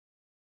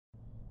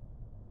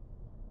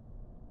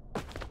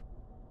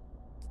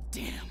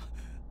Damn,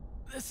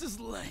 this is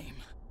lame.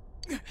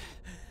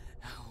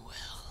 Oh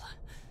well.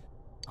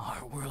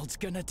 Our world's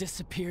gonna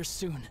disappear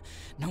soon,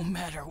 no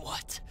matter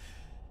what.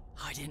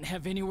 I didn't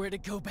have anywhere to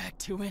go back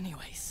to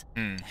anyways.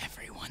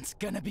 Everyone's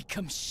gonna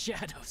become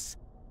shadows.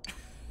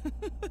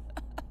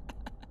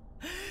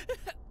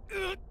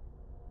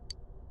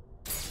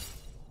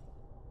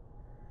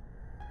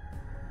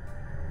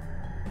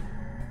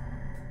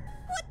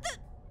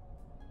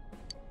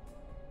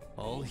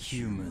 All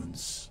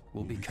humans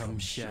will become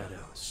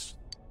shadows,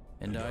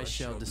 and I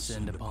shall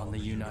descend upon the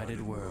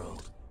united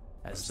world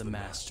as the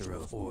master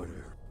of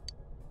order.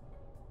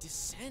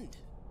 Descend?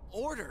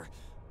 Order?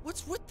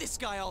 What's with this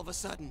guy all of a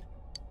sudden?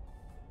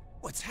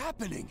 What's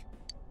happening?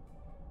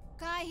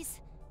 Guys,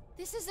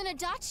 this isn't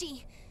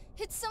Adachi.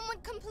 It's someone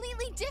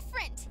completely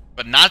different.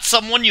 But not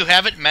someone you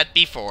haven't met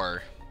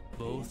before.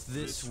 Both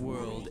this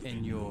world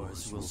and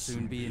yours will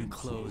soon be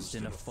enclosed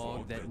in a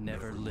fog that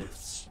never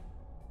lifts.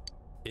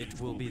 It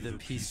will be the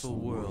peaceful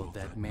world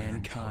that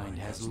mankind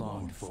has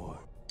longed for.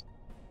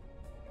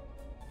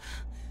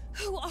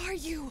 Who are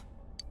you?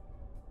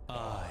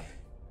 I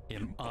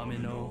am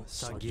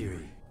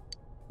Ameno-sagiri,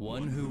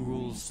 one who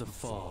rules the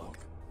fog,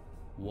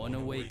 one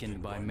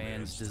awakened by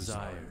man's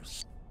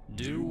desires.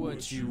 Do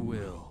what you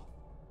will,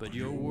 but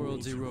your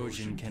world's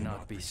erosion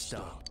cannot be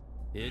stopped.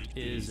 It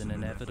is an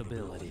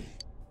inevitability.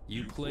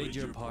 You played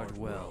your part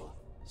well,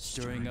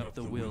 stirring up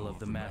the will of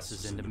the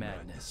masses into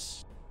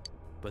madness.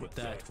 But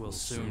that will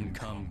soon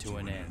come to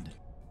an end.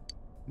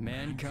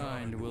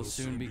 Mankind will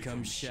soon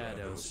become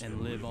shadows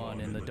and live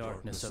on in the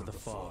darkness of the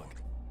fog,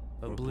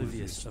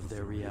 oblivious of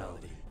their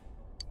reality.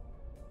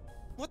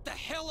 What the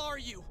hell are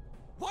you?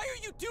 Why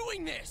are you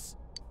doing this?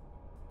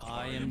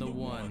 I am the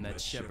one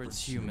that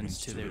shepherds humans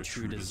to their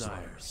true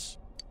desires.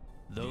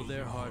 Though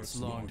their hearts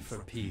longed for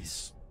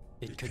peace,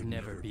 it could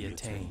never be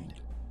attained.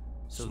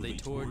 So they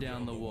tore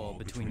down the wall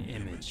between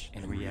image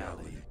and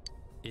reality.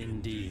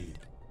 Indeed,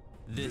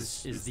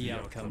 this is the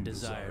outcome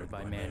desired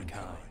by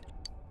mankind.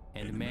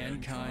 And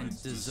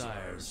mankind's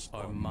desires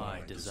are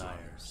my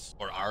desires.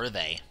 Or are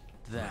they?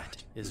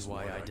 That is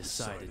why I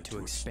decided to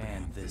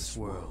expand this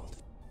world.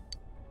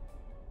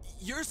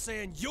 You're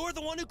saying you're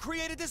the one who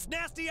created this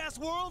nasty-ass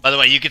world? By the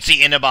way, you can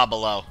see Inaba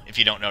below, if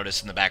you don't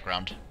notice in the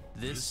background.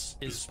 This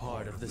is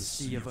part of the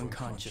sea of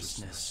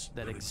unconsciousness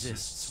that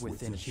exists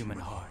within human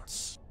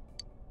hearts.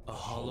 A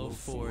hollow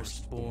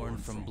forest born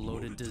from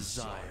bloated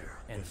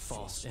desire and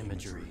false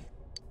imagery.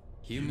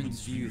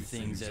 Humans view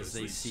things as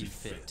they see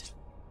fit.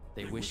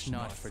 They wish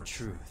not for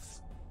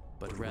truth,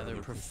 but rather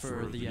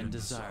prefer the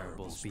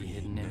undesirables be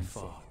hidden in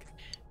fog.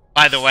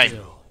 By the way,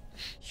 Still,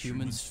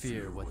 humans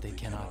fear what they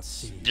cannot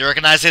see. do you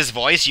recognize his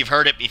voice? You've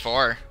heard it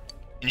before.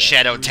 In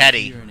Shadow That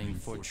Teddy. yearning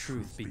for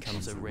truth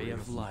becomes a ray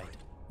of light,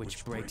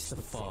 which breaks the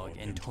fog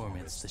and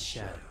torments the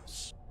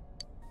shadows.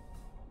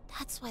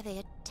 That's why they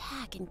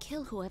attack and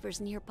kill whoever's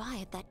nearby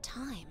at that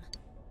time.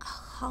 A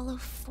hollow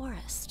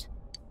forest.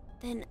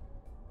 Then,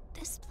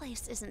 this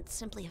place isn't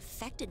simply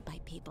affected by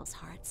people's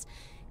hearts.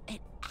 It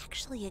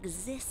actually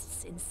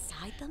exists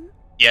inside them?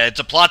 Yeah, it's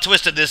a plot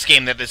twist in this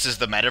game that this is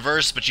the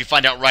metaverse, but you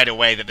find out right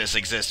away that this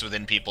exists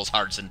within people's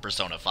hearts in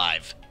Persona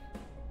 5.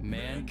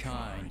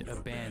 Mankind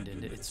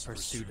abandoned its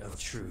pursuit of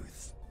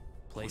truth,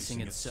 placing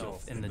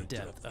itself in the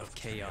depth of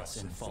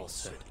chaos and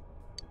falsehood.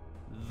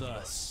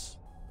 Thus,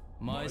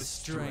 my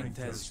strength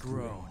has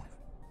grown,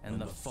 and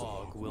the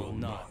fog will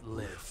not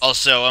live.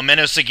 Also,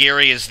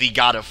 Ameno-sagiri is the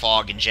god of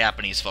fog in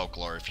Japanese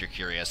folklore, if you're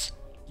curious.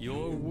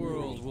 Your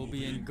world will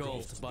be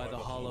engulfed by the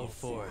hollow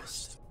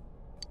forest.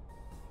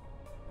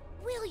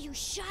 Will you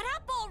shut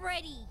up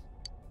already?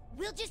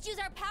 We'll just use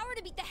our power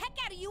to beat the heck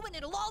out of you and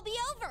it'll all be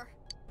over.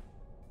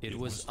 It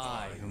was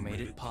I who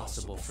made it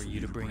possible for you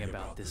to bring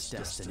about this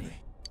destiny.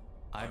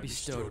 I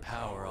bestowed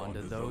power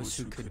onto those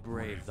who could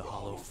brave the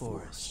hollow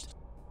forest.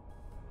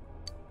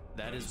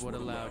 That is what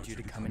allowed you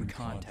to come in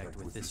contact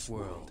with this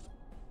world,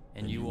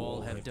 and you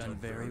all have done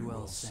very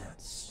well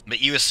since. But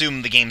you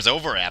assume the game's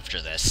over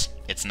after this.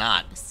 It's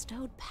not.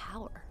 Bestowed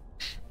power.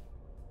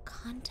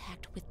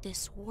 Contact with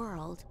this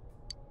world.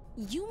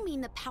 You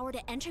mean the power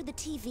to enter the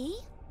TV?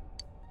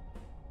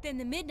 Then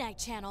the Midnight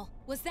Channel,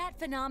 was that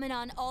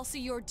phenomenon also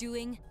your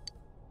doing?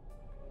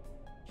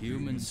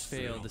 Humans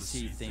fail to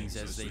see things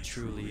as they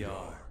truly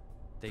are.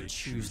 They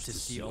choose to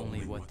see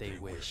only what they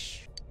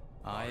wish.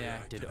 I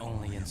acted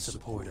only in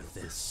support of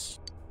this.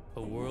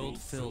 A world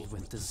filled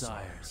with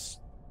desires,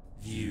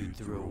 viewed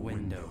through a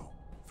window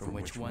from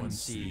which one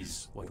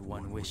sees what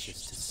one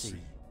wishes to see.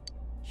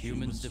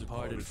 Humans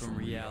departed from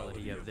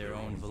reality of their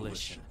own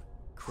volition,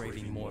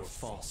 craving more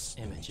false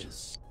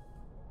images.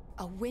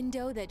 A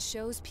window that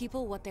shows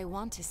people what they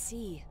want to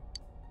see.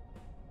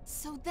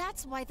 So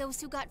that's why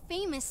those who got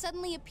famous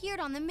suddenly appeared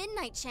on the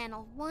Midnight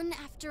Channel, one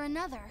after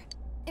another.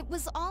 It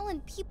was all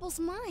in people's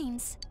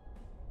minds.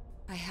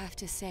 I have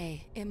to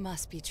say, it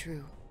must be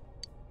true.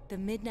 The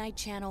Midnight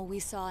Channel we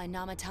saw in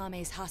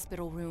Namatame's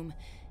hospital room,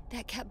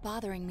 that kept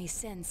bothering me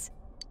since.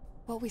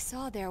 What we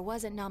saw there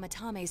wasn't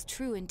Namatame's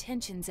true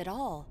intentions at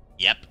all.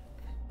 Yep.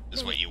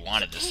 is what you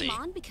wanted to see. Came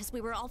on because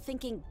we were all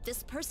thinking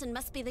this person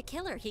must be the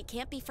killer. He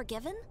can't be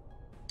forgiven?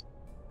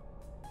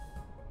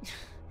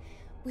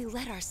 We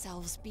let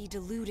ourselves be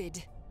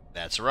deluded.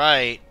 That's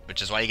right,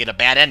 which is why you get a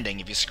bad ending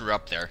if you screw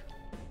up there.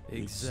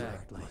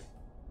 Exactly.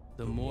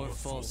 The more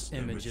false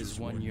images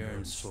one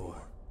yearns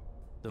for,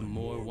 the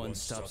more one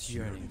stops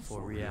yearning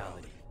for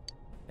reality.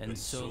 And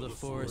so the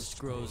forest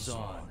grows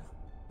on.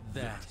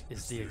 That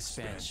is the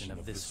expansion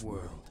of this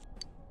world.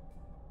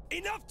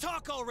 Enough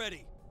talk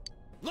already!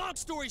 Long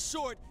story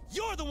short,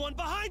 you're the one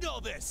behind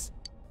all this!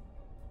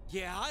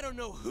 Yeah, I don't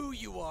know who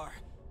you are,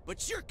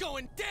 but you're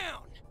going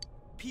down!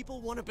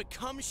 People want to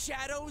become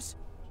shadows?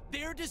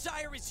 Their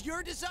desire is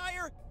your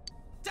desire?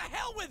 To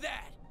hell with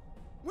that!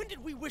 When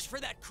did we wish for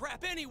that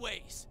crap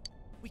anyways?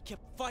 We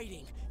kept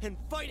fighting and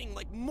fighting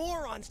like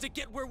morons to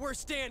get where we're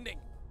standing.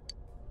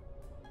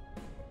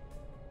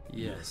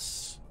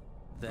 Yes,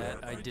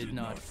 that I did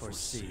not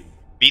foresee.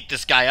 Beat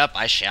this guy up,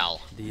 I shall.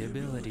 The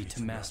ability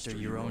to master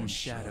your own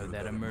shadow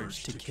that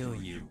emerged to kill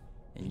you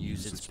and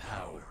use its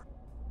power.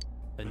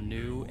 A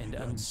new and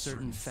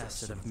uncertain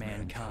facet of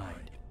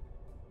mankind.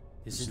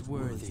 Is it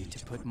worthy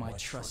to put my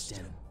trust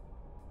in?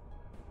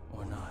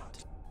 Or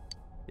not?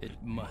 It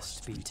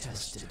must be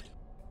tested.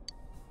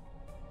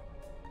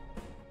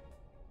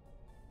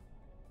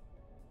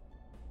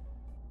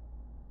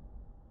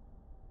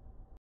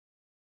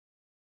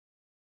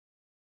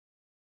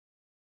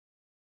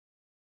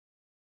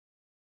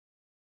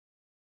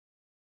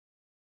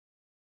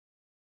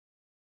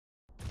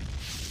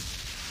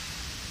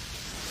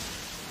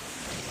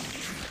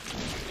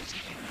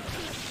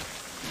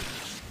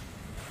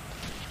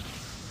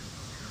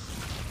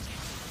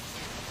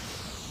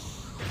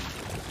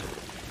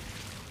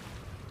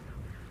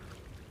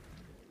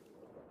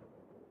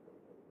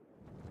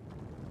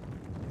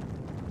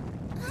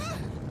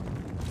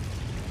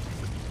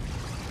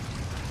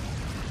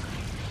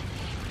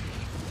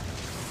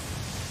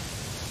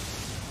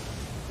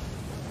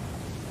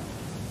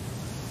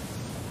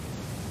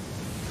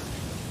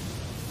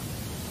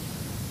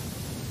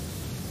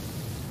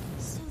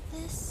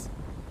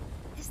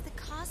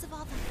 Of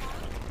all the fog?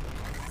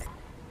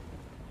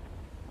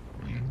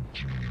 Indeed.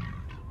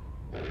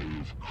 I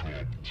have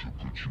come to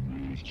put you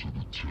all to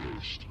the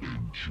test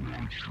and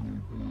judge your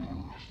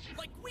worth.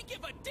 Like we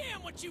give a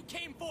damn what you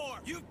came for!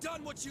 You've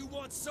done what you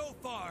want so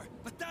far,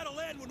 but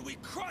that'll end when we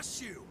crush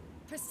you!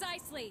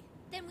 Precisely.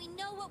 Then we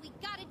know what we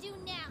gotta do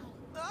now.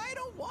 I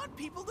don't want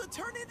people to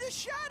turn into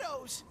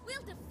shadows!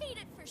 We'll defeat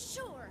it for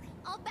sure.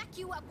 I'll back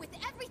you up with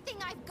everything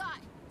I've got.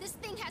 This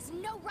thing has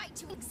no right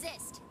to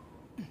exist.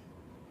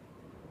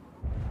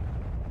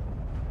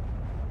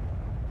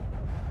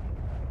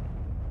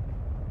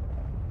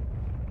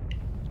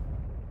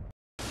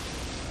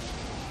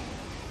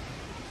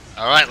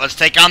 Alright, let's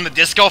take on the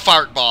Disco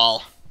Fart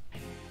Ball.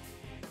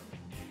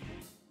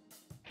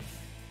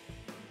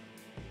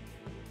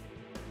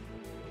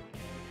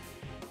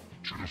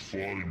 To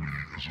defy me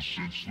is a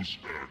senseless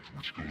act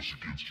which goes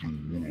against your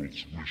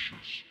world's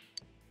wishes.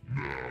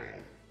 Now,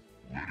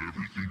 let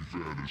everything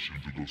vanish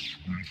into the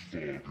sweet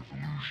fog of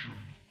illusion.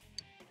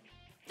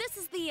 This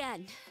is the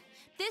end.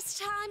 This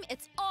time,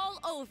 it's all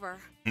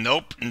over.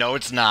 Nope, no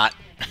it's not.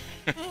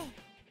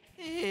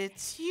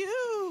 It's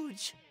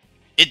huge!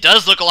 It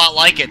does look a lot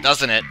like it,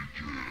 doesn't it?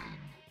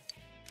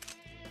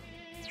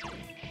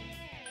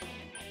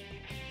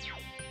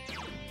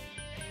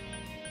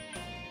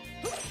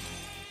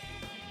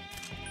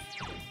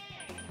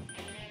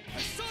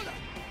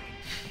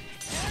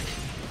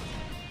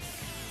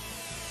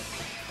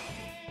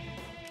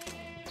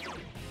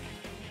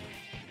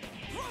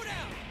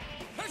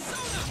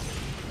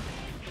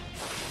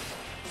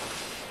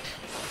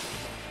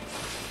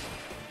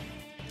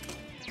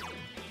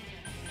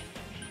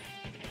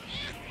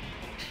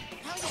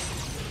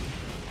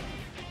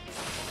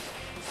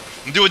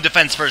 I'm doing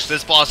defense first.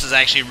 This boss is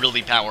actually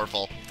really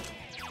powerful.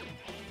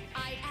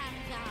 I am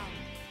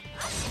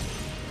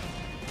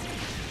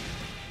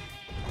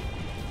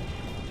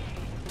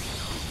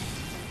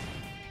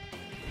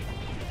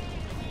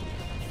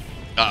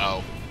thou.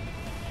 Uh-oh.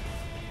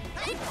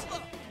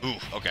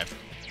 Ooh, okay.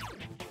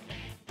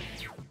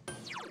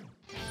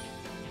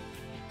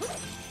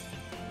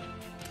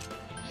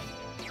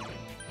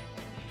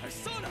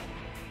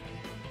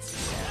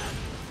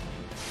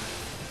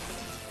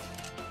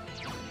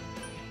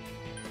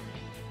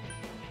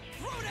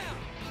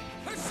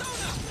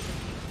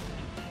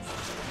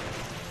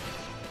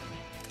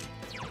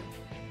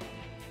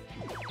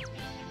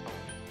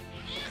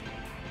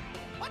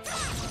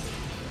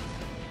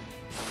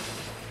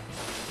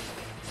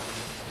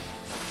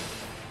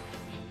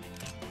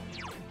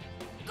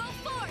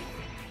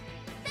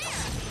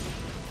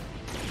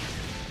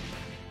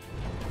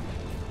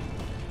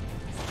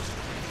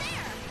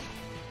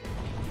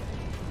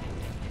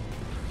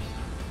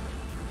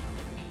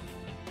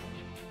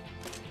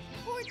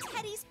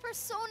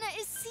 Persona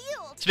is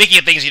sealed. Speaking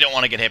of things you don't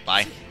want to get hit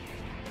by.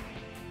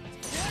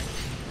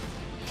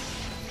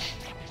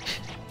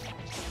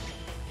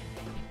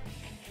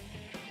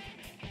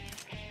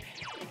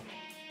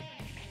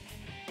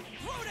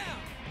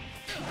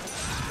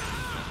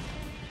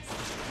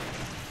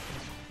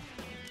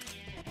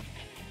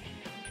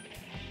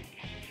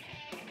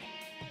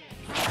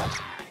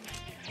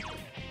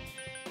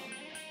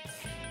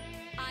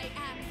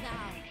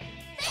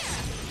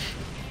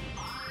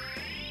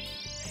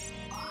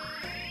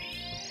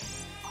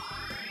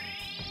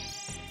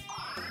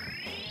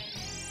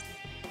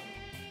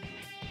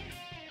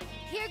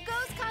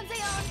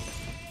 Kanzeon!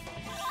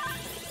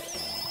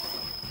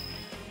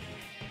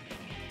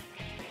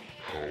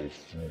 How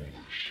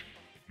foolish.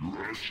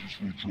 Your actions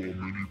will draw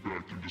many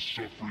back into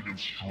suffering and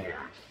strife.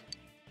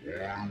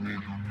 Why will you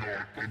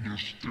not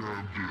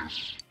understand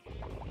this?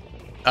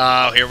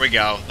 Oh, here we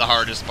go. The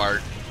hardest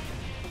part.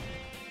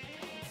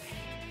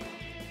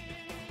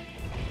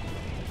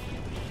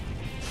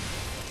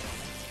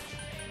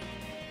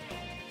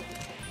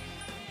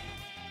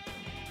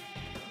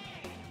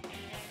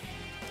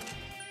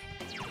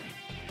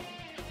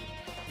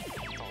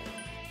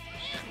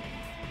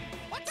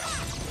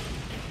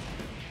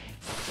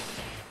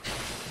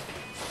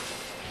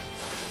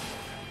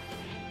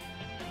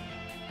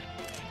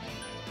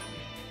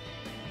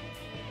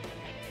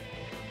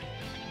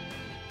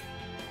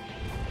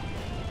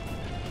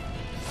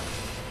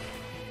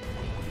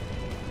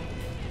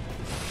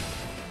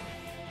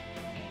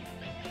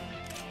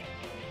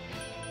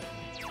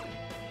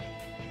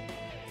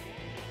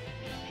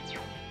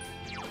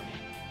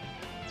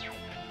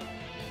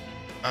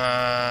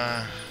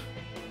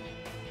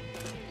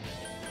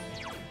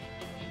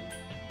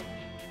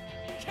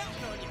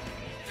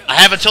 I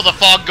have until the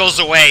fog goes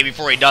away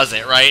before he does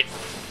it, right?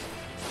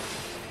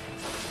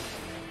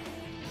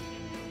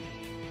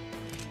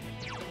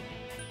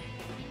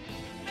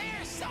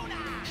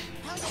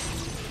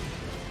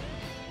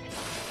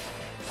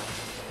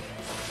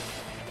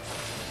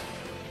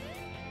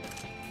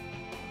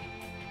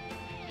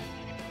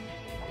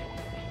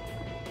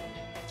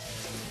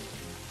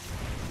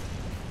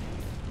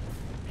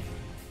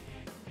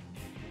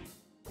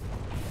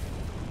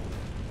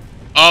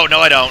 Oh, no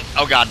I don't.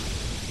 Oh god.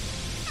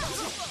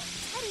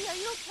 Teddy, are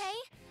you okay?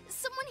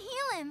 Someone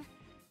heal him!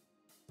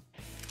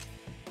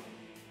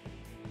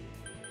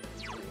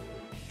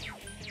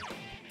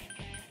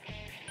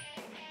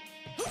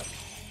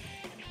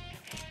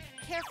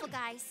 Careful,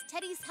 guys.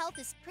 Teddy's health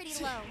is pretty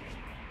low.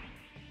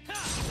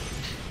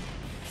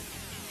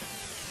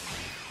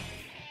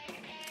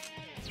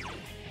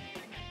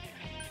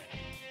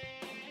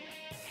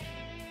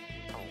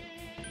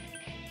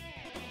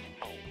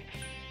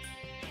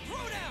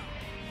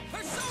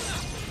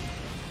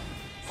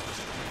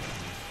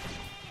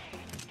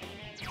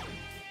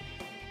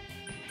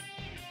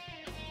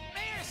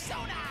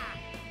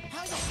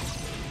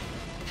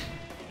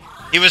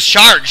 He was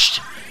charged.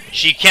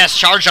 She cast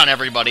charge on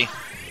everybody.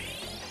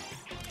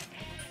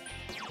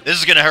 This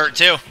is gonna hurt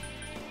too.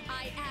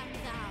 I am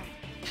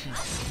thou.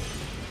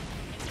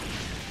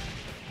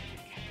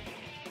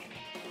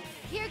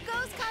 Here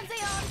goes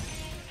Kanzeon.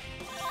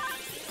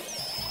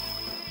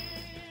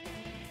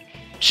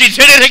 She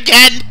did it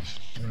again!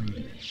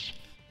 Fools.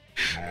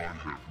 I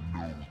have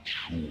no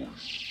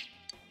choice.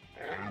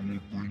 I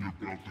will bring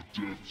about the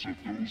deaths of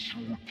those who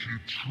will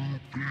keep true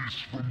peace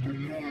from the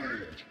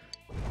world.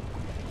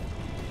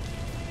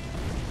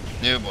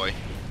 Oh boy.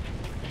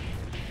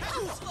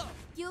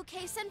 You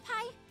okay,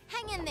 Senpai?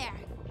 Hang in there.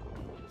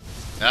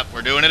 Yep,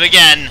 we're doing it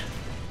again.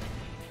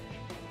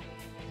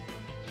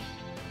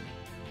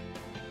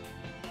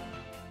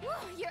 Woo,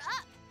 you're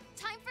up.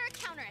 Time for a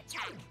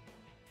counterattack.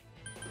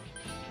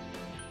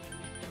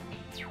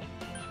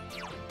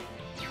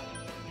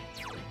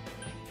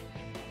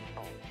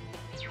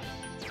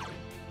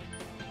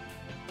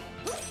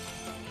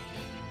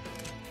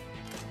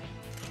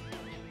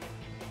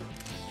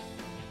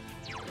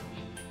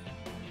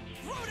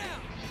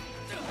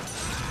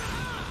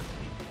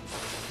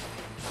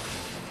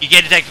 You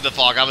can't detect the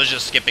fog. I was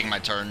just skipping my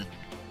turn.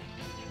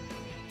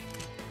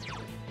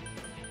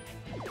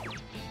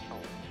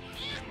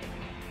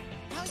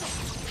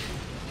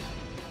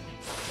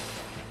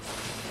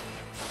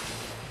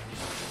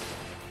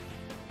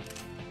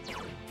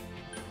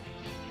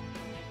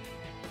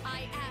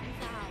 I am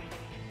thou.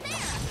 There!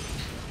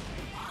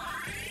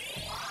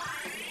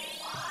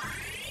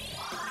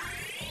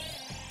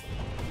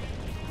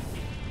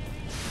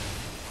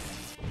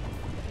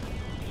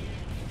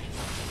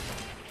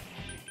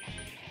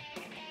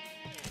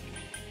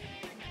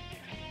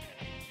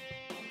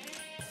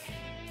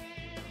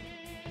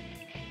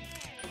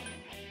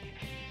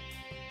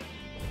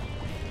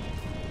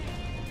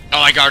 Oh,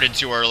 I guarded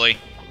too early.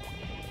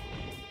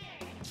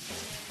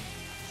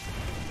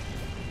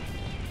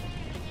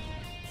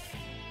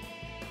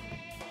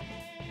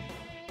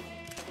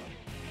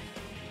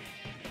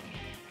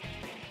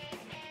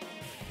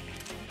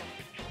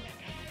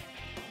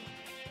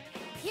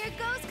 Here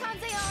goes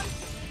Kanzeon.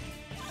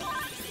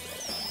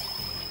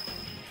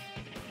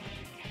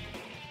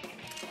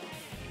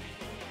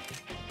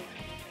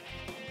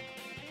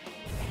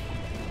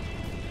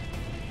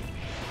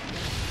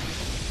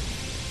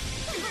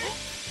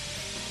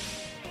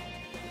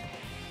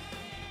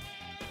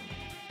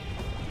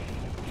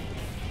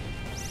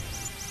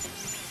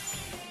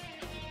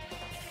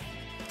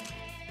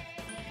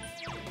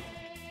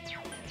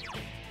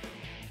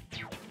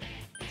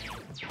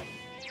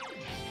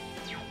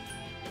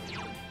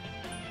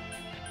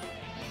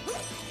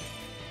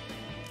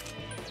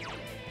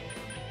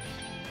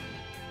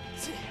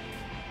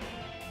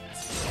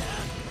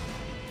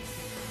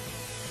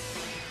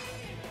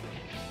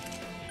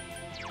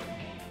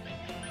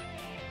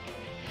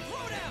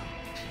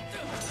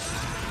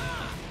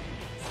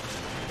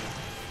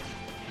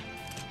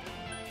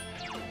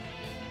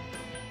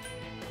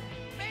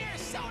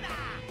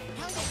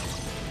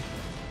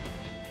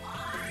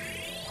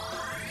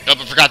 Nope,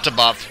 I forgot to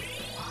buff.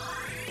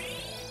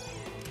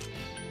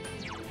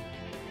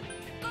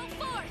 Go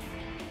forth!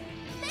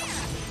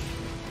 There!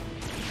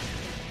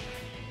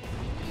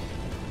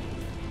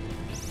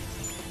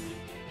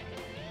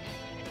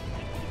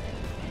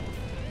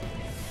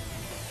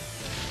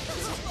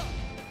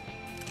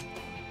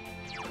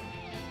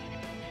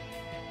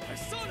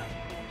 Persona!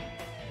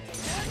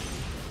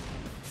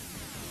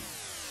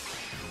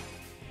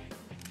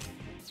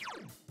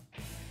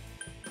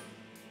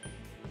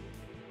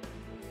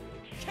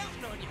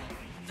 Counting on you!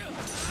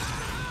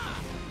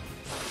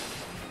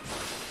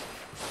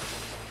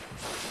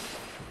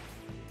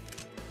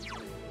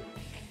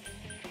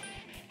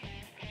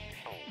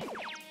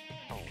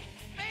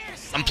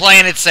 I'm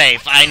playing it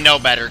safe. I know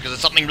better, because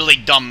something really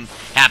dumb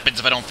happens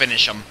if I don't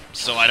finish them.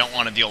 So I don't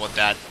want to deal with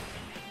that.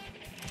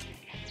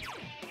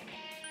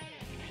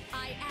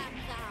 I am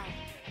thou.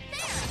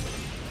 There!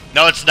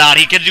 No, it's not.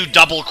 He can do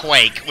double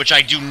Quake, which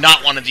I do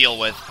not want to deal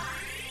with.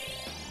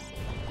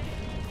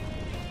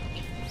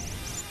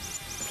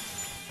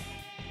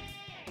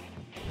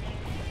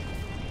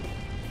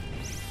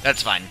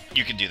 That's fine.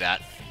 You can do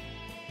that.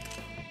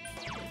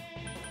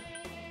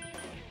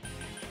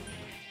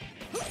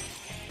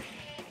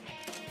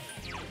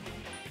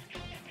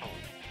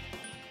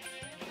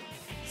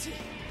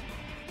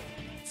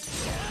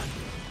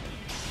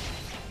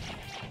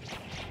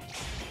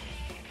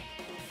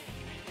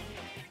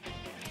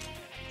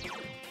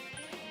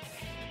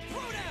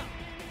 Throw down!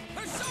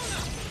 Persona!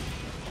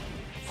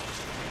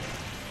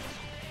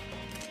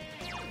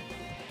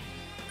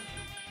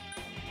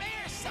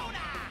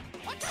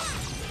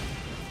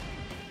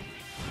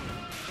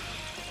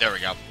 There we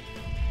go.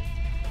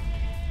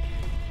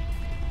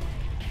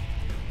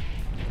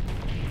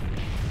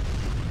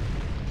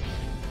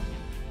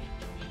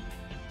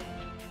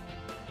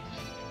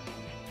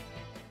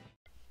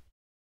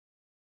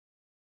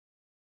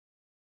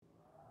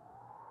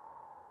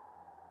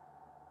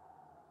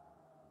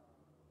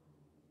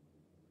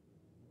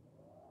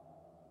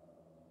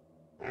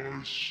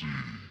 I see.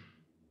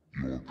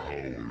 Your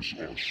powers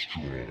are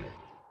strong.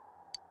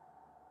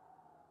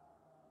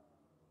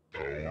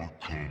 Power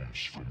comes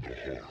from the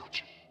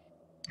heart.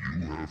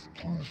 You have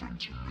proven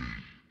to me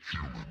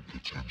human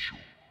potential.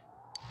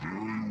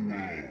 Very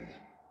well.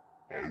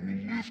 I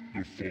will lift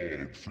the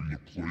fog from the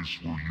place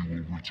where you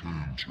will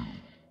return to.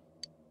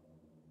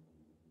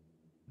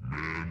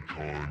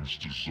 Mankind's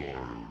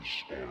desires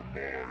are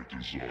my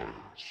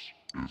desires.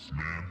 If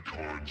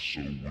mankind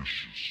so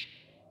wishes,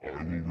 I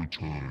will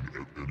return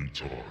at any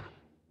time.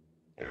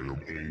 I am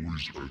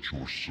always at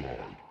your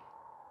side,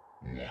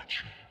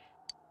 watching.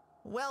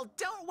 Well,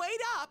 don't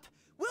wait up!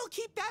 We'll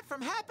keep that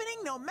from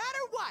happening no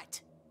matter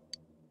what!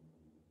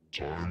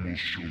 Time will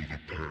show the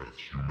path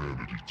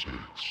humanity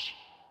takes.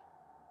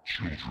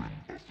 Children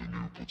of the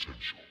new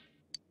potential.